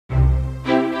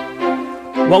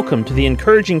Welcome to the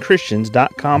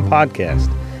encouragingchristians.com podcast.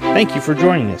 Thank you for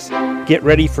joining us. Get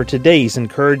ready for today's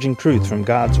encouraging truth from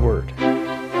God's Word.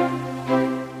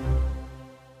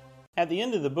 At the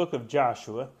end of the book of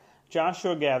Joshua,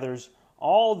 Joshua gathers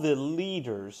all the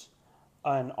leaders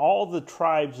and all the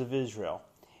tribes of Israel.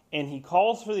 And he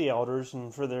calls for the elders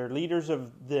and for their leaders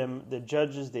of them, the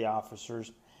judges, the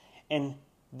officers, and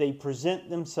they present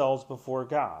themselves before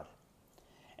God.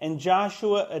 And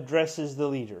Joshua addresses the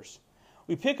leaders.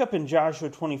 We pick up in Joshua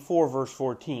 24, verse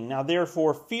 14. Now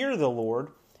therefore fear the Lord,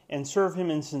 and serve him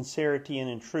in sincerity and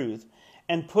in truth,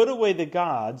 and put away the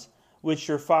gods which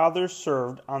your fathers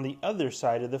served on the other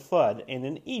side of the flood and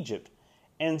in Egypt,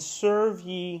 and serve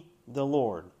ye the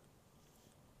Lord.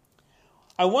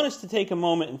 I want us to take a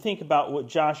moment and think about what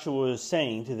Joshua is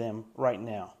saying to them right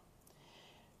now.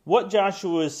 What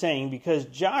Joshua is saying, because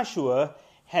Joshua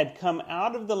had come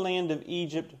out of the land of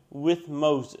Egypt with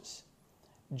Moses.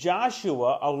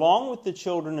 Joshua, along with the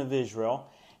children of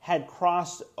Israel, had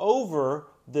crossed over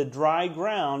the dry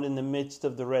ground in the midst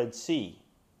of the Red Sea.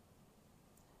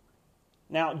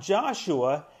 Now,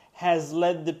 Joshua has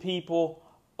led the people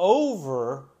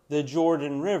over the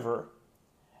Jordan River.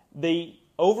 They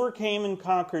overcame and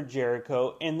conquered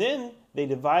Jericho, and then they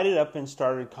divided up and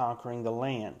started conquering the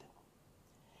land.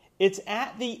 It's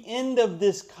at the end of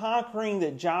this conquering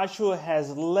that Joshua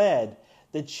has led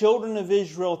the children of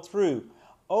Israel through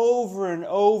over and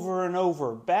over and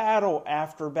over, battle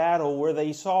after battle, where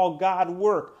they saw God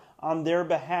work on their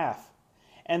behalf.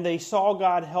 And they saw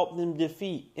God help them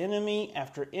defeat enemy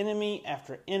after enemy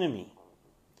after enemy.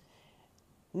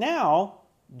 Now,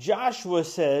 Joshua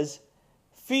says,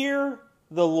 fear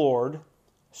the Lord,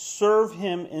 serve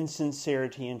him in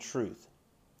sincerity and truth,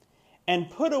 and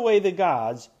put away the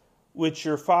gods which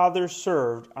your fathers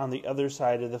served on the other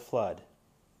side of the flood,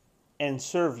 and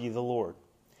serve ye the Lord.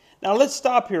 Now let's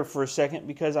stop here for a second,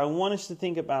 because I want us to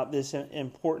think about this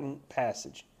important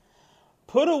passage.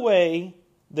 Put away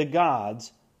the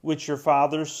gods which your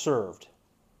fathers served.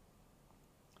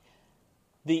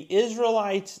 The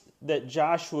Israelites that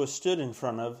Joshua stood in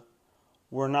front of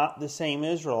were not the same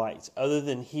Israelites, other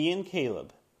than he and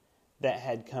Caleb, that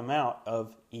had come out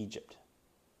of Egypt.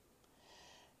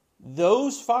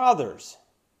 Those fathers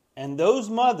and those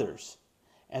mothers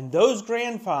and those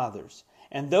grandfathers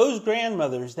and those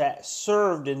grandmothers that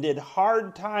served and did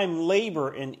hard time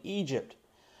labor in Egypt,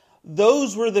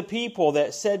 those were the people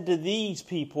that said to these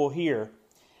people here,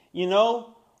 you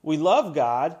know, we love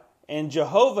God and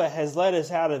Jehovah has led us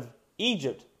out of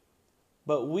Egypt,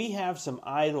 but we have some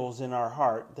idols in our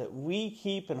heart that we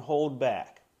keep and hold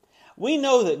back. We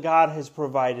know that God has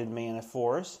provided manna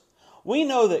for us. We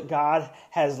know that God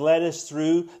has led us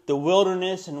through the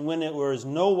wilderness, and when there was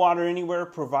no water anywhere,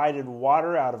 provided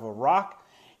water out of a rock.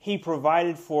 He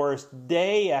provided for us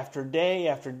day after day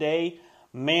after day,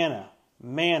 manna,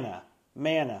 manna,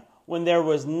 manna. When there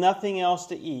was nothing else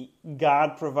to eat,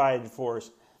 God provided for us.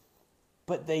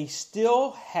 But they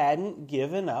still hadn't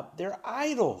given up their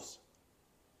idols.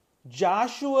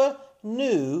 Joshua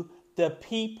knew the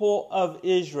people of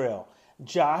Israel.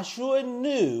 Joshua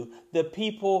knew the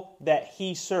people that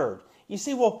he served. You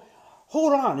say, well,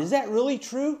 hold on, is that really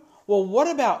true? Well, what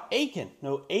about Achan?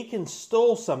 No, Achan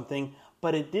stole something,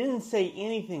 but it didn't say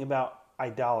anything about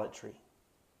idolatry.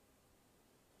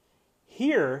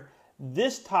 Here,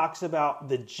 this talks about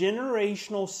the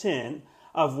generational sin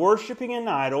of worshiping an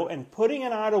idol and putting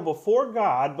an idol before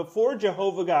God, before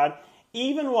Jehovah God,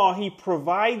 even while He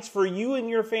provides for you and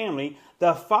your family.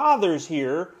 The fathers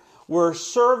here were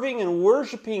serving and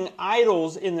worshiping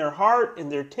idols in their heart, in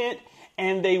their tent,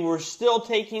 and they were still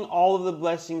taking all of the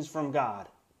blessings from God.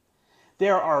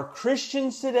 There are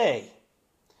Christians today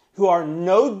who are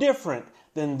no different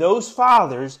than those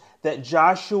fathers that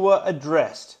Joshua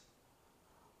addressed.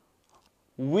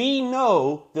 We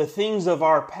know the things of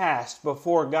our past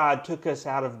before God took us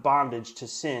out of bondage to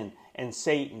sin and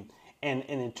Satan and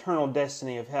an eternal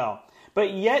destiny of hell.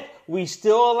 But yet, we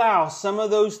still allow some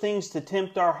of those things to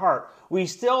tempt our heart. We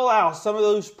still allow some of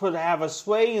those to have a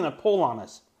sway and a pull on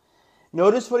us.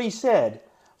 Notice what he said.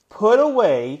 Put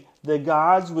away the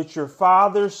gods which your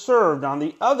fathers served on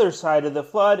the other side of the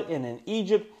flood and in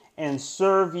Egypt, and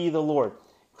serve ye the Lord.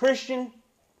 Christian,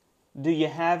 do you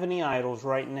have any idols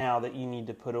right now that you need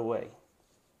to put away?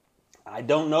 I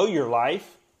don't know your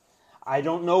life. I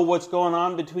don't know what's going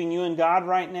on between you and God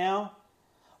right now.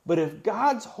 But if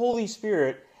God's Holy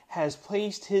Spirit has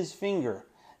placed His finger,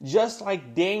 just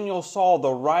like Daniel saw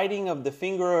the writing of the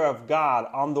finger of God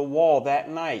on the wall that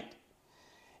night,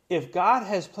 if God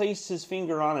has placed His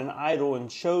finger on an idol and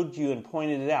showed you and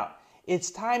pointed it out, it's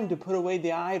time to put away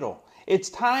the idol. It's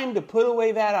time to put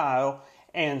away that idol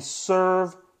and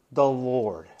serve the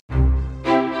Lord.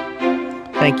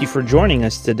 Thank you for joining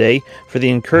us today for the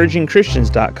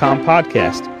EncouragingChristians.com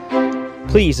podcast.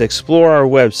 Please explore our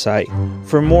website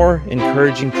for more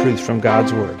encouraging truths from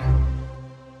God's Word.